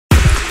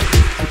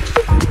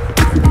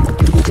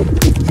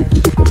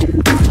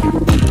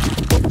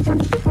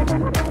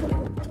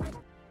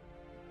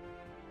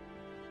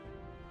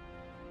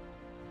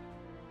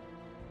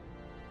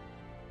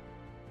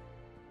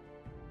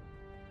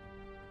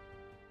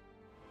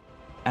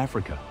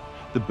Africa,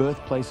 the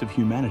birthplace of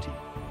humanity,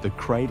 the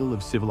cradle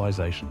of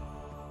civilization.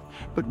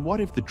 But what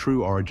if the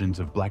true origins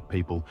of black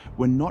people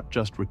were not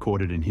just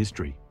recorded in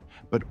history,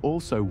 but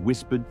also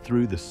whispered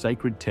through the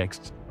sacred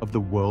texts of the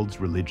world's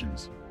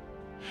religions?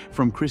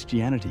 From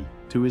Christianity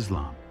to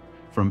Islam,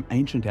 from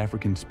ancient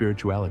African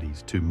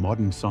spiritualities to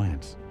modern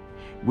science,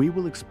 we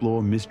will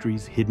explore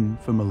mysteries hidden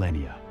for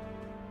millennia.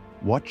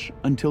 Watch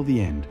until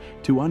the end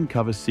to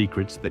uncover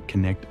secrets that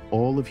connect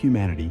all of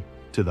humanity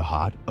to the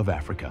heart of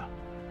Africa.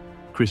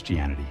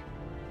 Christianity.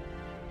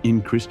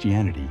 In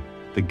Christianity,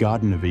 the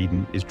Garden of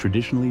Eden is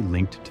traditionally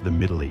linked to the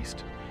Middle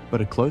East,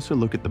 but a closer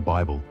look at the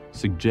Bible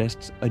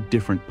suggests a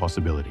different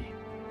possibility.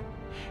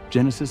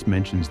 Genesis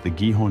mentions the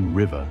Gihon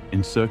River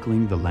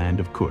encircling the land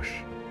of Cush,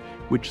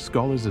 which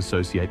scholars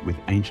associate with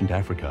ancient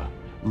Africa,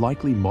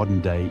 likely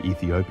modern-day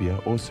Ethiopia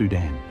or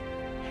Sudan.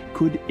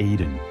 Could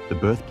Eden, the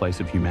birthplace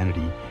of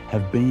humanity,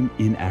 have been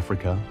in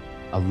Africa,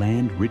 a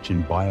land rich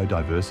in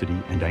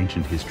biodiversity and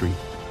ancient history?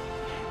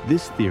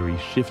 This theory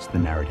shifts the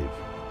narrative,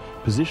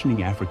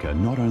 positioning Africa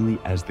not only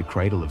as the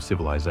cradle of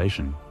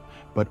civilization,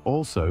 but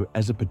also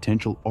as a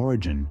potential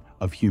origin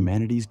of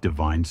humanity's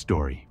divine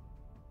story.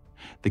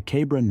 The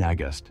Kebra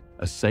Nagast,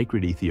 a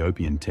sacred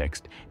Ethiopian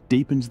text,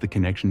 deepens the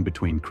connection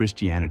between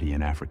Christianity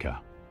and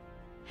Africa.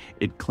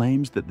 It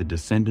claims that the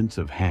descendants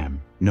of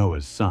Ham,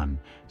 Noah's son,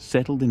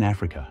 settled in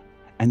Africa,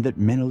 and that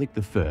Menelik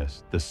I,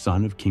 the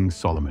son of King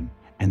Solomon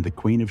and the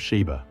Queen of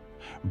Sheba,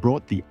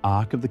 brought the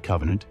Ark of the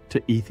Covenant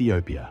to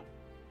Ethiopia.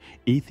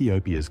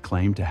 Ethiopia's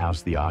claim to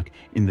house the Ark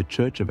in the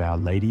Church of Our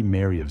Lady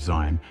Mary of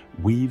Zion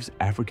weaves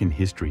African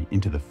history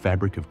into the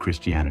fabric of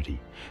Christianity,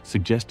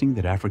 suggesting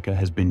that Africa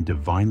has been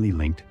divinely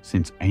linked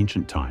since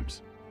ancient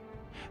times.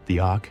 The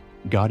Ark,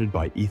 guarded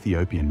by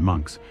Ethiopian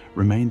monks,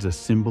 remains a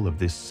symbol of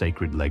this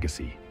sacred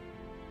legacy.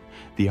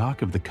 The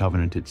Ark of the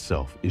Covenant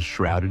itself is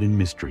shrouded in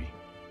mystery.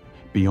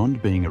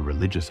 Beyond being a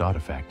religious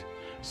artifact,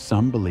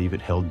 some believe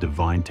it held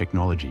divine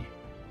technology,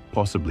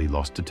 possibly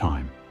lost to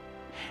time.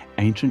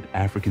 Ancient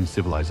African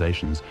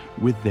civilizations,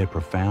 with their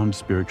profound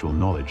spiritual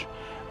knowledge,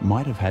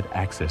 might have had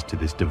access to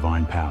this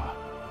divine power.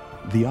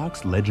 The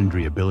Ark's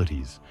legendary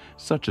abilities,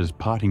 such as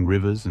parting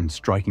rivers and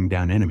striking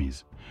down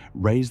enemies,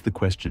 raise the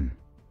question: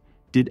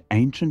 did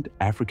ancient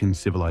African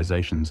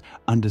civilizations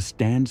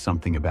understand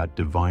something about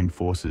divine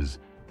forces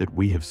that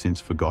we have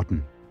since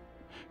forgotten?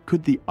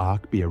 Could the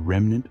Ark be a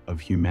remnant of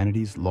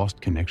humanity's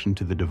lost connection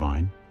to the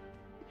divine?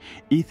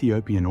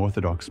 Ethiopian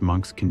Orthodox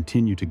monks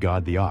continue to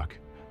guard the Ark,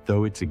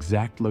 though its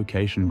exact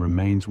location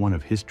remains one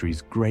of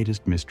history's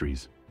greatest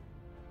mysteries.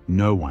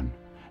 No one,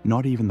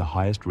 not even the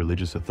highest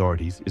religious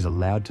authorities, is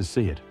allowed to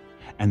see it,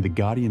 and the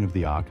guardian of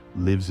the Ark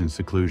lives in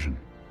seclusion,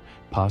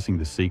 passing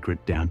the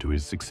secret down to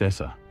his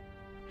successor.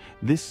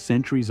 This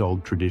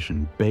centuries-old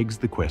tradition begs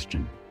the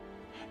question: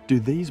 do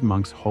these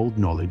monks hold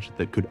knowledge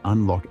that could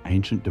unlock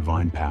ancient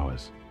divine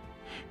powers?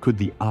 Could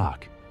the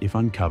Ark, if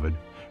uncovered,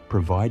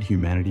 provide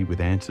humanity with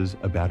answers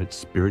about its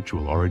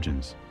spiritual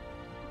origins?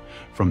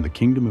 From the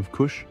Kingdom of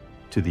Cush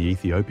to the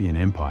Ethiopian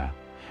Empire,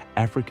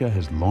 Africa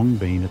has long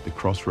been at the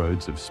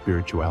crossroads of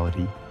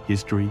spirituality,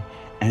 history,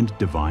 and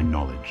divine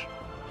knowledge.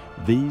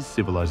 These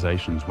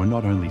civilizations were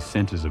not only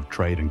centers of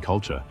trade and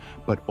culture,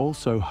 but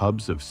also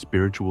hubs of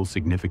spiritual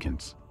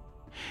significance.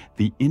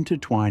 The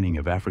intertwining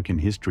of African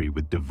history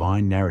with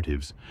divine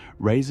narratives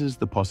raises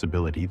the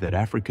possibility that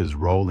Africa's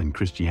role in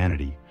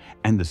Christianity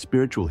and the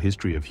spiritual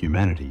history of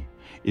humanity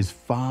is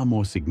far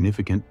more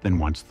significant than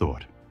once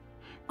thought.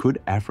 Could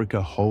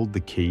Africa hold the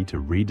key to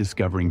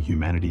rediscovering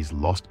humanity's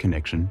lost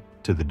connection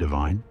to the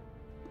divine?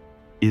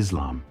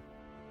 Islam.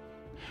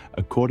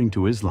 According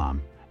to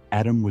Islam,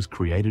 Adam was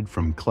created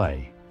from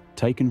clay,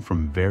 taken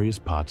from various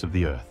parts of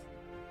the earth.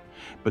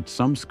 But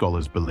some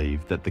scholars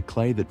believe that the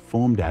clay that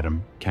formed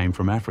Adam came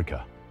from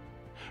Africa.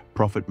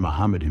 Prophet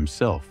Muhammad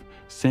himself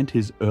sent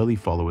his early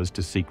followers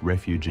to seek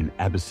refuge in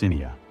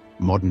Abyssinia,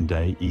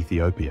 modern-day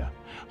Ethiopia,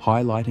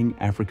 highlighting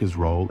Africa's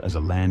role as a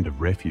land of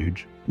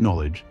refuge,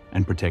 knowledge,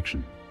 and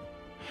protection.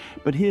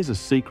 But here's a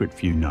secret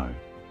few know: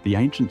 the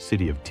ancient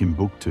city of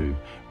Timbuktu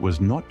was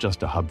not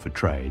just a hub for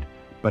trade,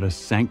 but a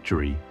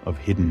sanctuary of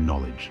hidden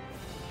knowledge.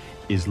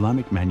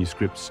 Islamic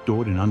manuscripts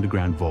stored in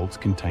underground vaults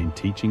contain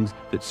teachings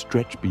that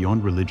stretch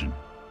beyond religion,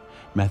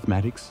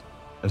 mathematics,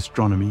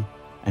 astronomy,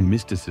 and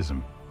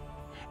mysticism.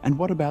 And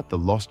what about the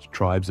lost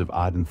tribes of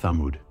Ad and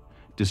Thamud,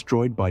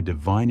 destroyed by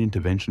divine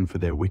intervention for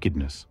their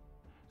wickedness?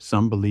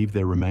 Some believe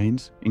their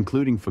remains,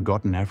 including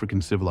forgotten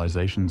African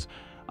civilizations,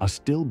 are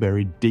still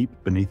buried deep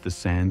beneath the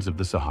sands of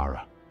the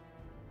Sahara.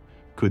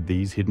 Could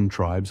these hidden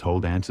tribes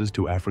hold answers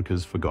to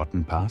Africa's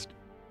forgotten past?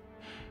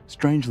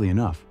 Strangely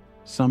enough,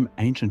 some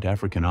ancient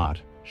African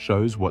art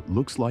shows what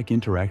looks like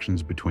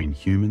interactions between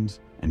humans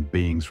and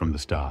beings from the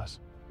stars.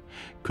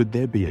 Could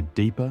there be a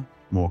deeper,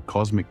 more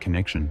cosmic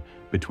connection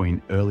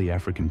between early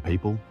African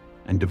people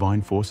and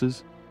divine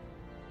forces?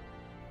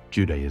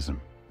 Judaism.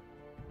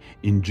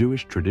 In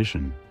Jewish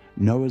tradition,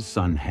 Noah's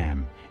son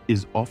Ham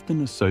is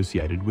often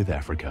associated with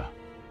Africa.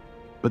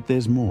 But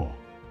there's more.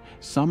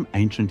 Some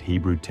ancient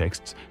Hebrew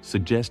texts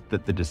suggest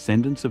that the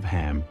descendants of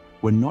Ham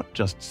were not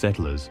just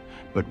settlers,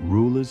 but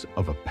rulers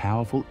of a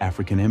powerful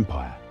African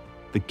empire,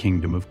 the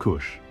Kingdom of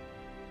Kush.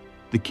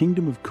 The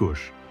Kingdom of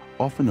Kush,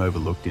 often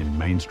overlooked in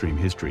mainstream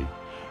history,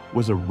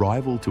 was a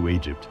rival to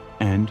Egypt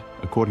and,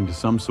 according to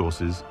some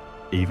sources,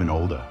 even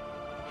older.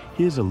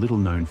 Here's a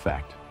little-known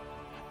fact.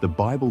 The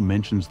Bible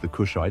mentions the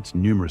Kushites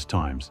numerous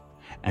times,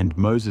 and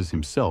Moses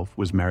himself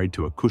was married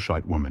to a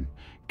Kushite woman,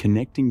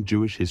 connecting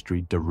Jewish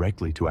history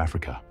directly to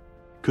Africa.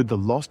 Could the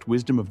lost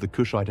wisdom of the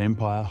Kushite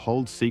Empire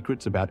hold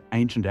secrets about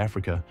ancient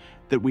Africa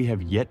that we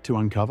have yet to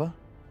uncover?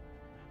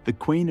 The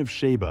Queen of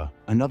Sheba,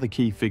 another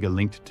key figure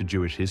linked to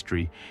Jewish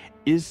history,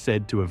 is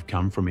said to have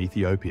come from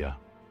Ethiopia.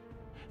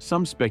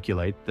 Some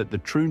speculate that the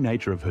true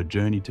nature of her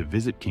journey to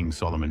visit King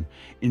Solomon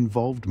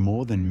involved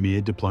more than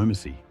mere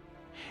diplomacy.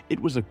 It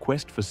was a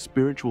quest for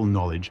spiritual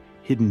knowledge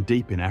hidden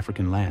deep in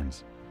African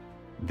lands.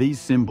 These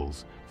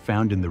symbols,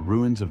 found in the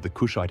ruins of the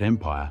Kushite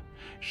Empire,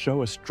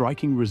 show a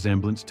striking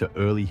resemblance to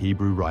early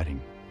Hebrew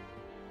writing.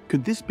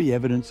 Could this be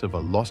evidence of a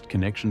lost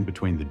connection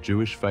between the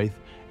Jewish faith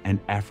and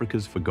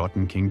Africa's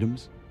forgotten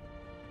kingdoms?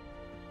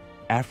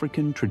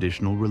 African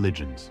traditional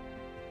religions.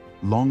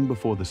 Long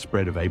before the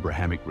spread of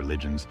Abrahamic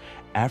religions,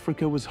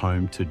 Africa was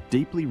home to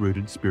deeply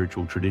rooted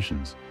spiritual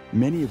traditions,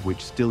 many of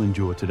which still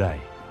endure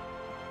today.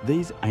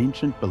 These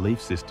ancient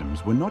belief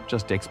systems were not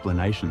just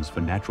explanations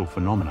for natural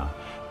phenomena,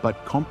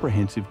 but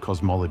comprehensive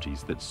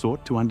cosmologies that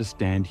sought to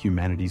understand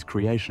humanity's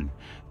creation,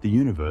 the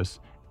universe,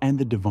 and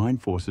the divine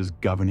forces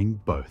governing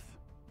both.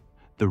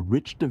 The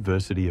rich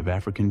diversity of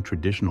African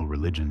traditional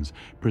religions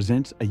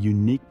presents a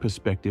unique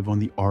perspective on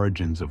the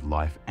origins of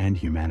life and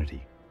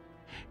humanity.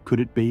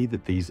 Could it be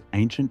that these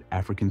ancient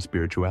African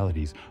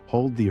spiritualities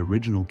hold the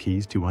original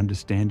keys to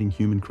understanding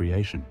human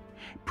creation,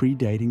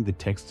 predating the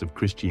texts of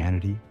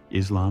Christianity,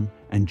 Islam,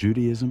 and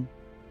Judaism?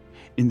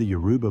 In the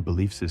Yoruba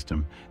belief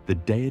system, the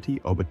deity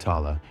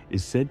Obatala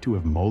is said to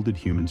have molded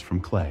humans from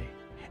clay,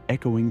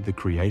 echoing the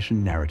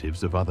creation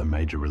narratives of other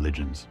major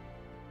religions.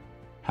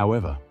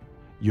 However,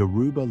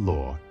 Yoruba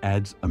lore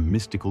adds a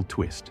mystical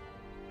twist.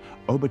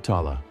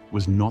 Obatala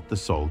was not the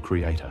sole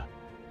creator.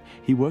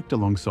 He worked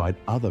alongside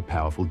other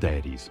powerful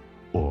deities,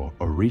 or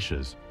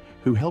orishas,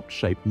 who helped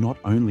shape not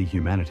only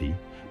humanity,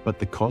 but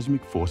the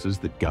cosmic forces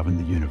that govern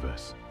the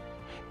universe.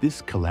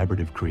 This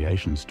collaborative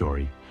creation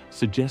story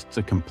suggests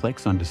a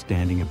complex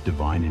understanding of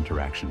divine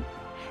interaction,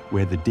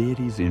 where the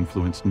deities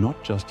influence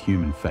not just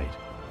human fate,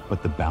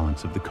 but the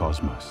balance of the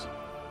cosmos.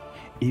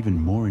 Even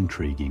more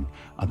intriguing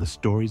are the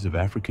stories of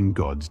African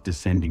gods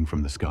descending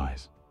from the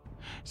skies.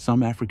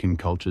 Some African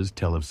cultures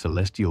tell of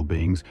celestial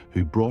beings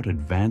who brought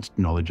advanced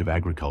knowledge of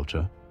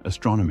agriculture,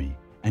 astronomy,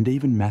 and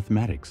even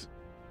mathematics.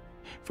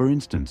 For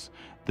instance,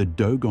 the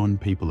Dogon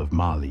people of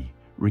Mali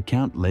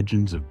recount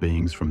legends of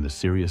beings from the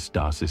Sirius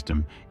star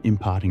system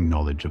imparting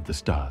knowledge of the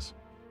stars.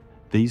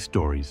 These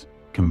stories,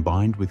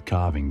 combined with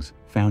carvings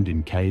found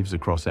in caves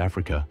across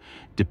Africa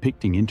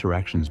depicting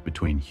interactions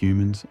between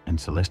humans and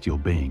celestial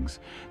beings,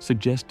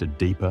 suggest a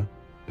deeper,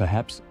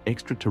 perhaps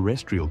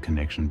extraterrestrial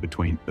connection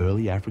between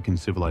early African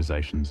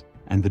civilizations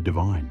and the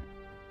divine.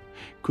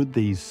 Could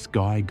these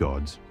sky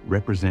gods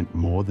represent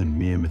more than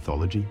mere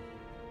mythology?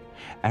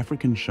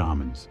 African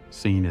shamans,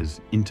 seen as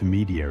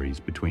intermediaries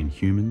between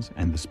humans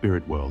and the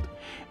spirit world,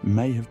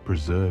 may have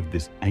preserved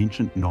this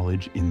ancient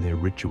knowledge in their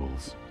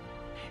rituals.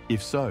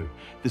 If so,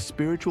 the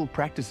spiritual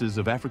practices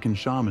of African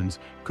shamans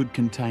could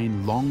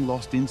contain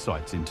long-lost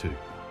insights into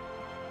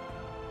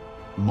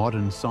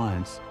modern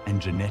science and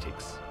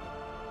genetics.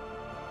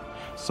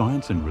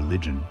 Science and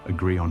religion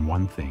agree on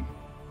one thing: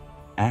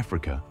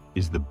 Africa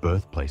is the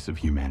birthplace of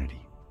humanity.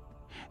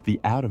 The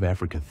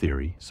out-of-Africa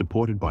theory,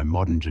 supported by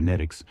modern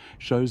genetics,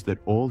 shows that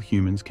all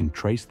humans can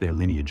trace their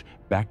lineage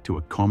back to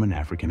a common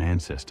African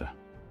ancestor.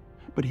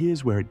 But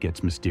here's where it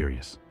gets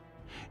mysterious.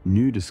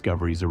 New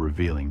discoveries are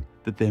revealing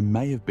that there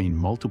may have been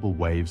multiple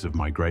waves of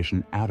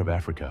migration out of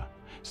Africa,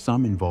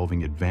 some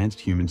involving advanced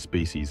human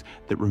species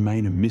that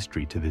remain a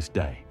mystery to this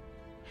day.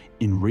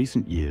 In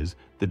recent years,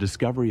 the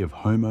discovery of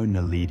Homo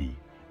naledi,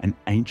 an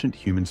ancient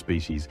human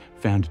species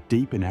found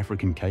deep in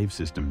African cave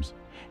systems,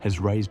 has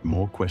raised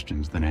more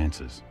questions than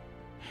answers.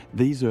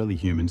 These early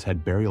humans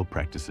had burial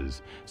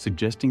practices,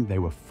 suggesting they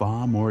were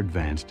far more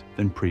advanced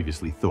than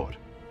previously thought.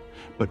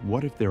 But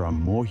what if there are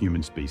more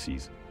human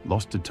species,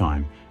 lost to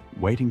time,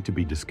 waiting to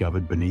be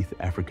discovered beneath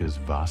Africa's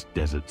vast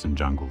deserts and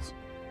jungles?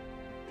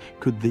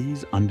 Could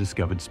these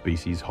undiscovered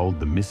species hold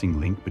the missing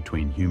link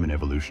between human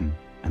evolution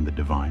and the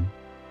divine?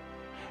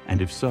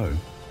 And if so,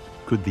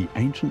 could the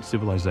ancient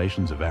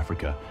civilizations of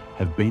Africa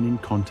have been in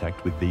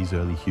contact with these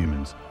early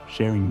humans,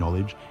 sharing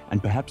knowledge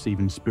and perhaps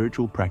even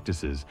spiritual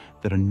practices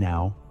that are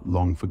now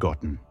long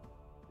forgotten?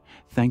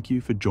 Thank you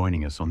for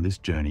joining us on this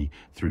journey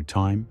through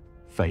time,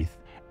 faith,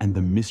 and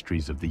the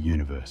mysteries of the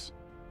universe.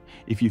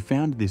 If you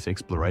found this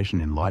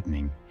exploration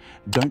enlightening,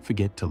 don't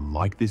forget to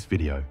like this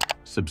video,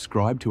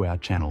 subscribe to our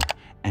channel,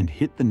 and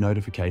hit the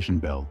notification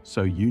bell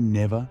so you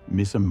never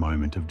miss a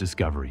moment of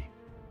discovery.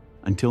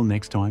 Until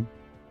next time,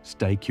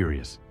 stay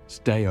curious,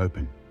 stay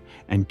open,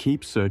 and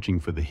keep searching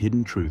for the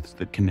hidden truths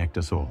that connect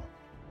us all.